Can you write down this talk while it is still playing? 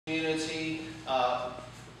community.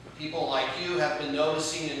 People like you have been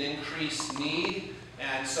noticing an increased need,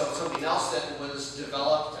 and so something else that was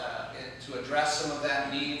developed to address some of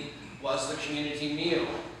that need was the community meal.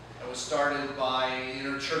 It was started by the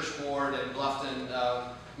Interchurch Board and Bluffton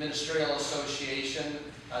Ministerial Association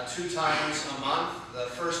 2 times a month, the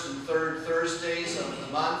first and third Thursdays of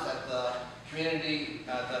the month at the community,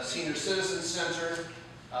 the Senior Citizen Center.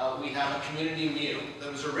 We have a community meal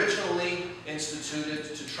that was originally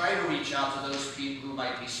instituted to try to reach out to those people who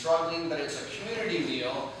might be struggling, but it's a community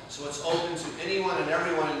meal, so it's open to anyone and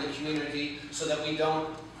everyone in the community so that we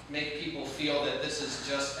don't make people feel that this is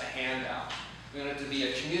just a handout. We want it to be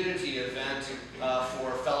a community event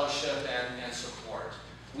for fellowship and support.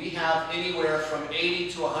 We have anywhere from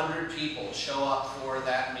 80 to 100 people show up for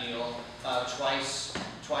that meal twice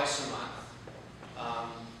a month.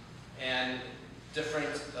 And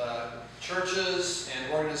different churches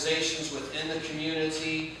and organizations within the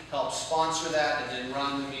community help sponsor that and then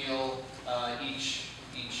run the meal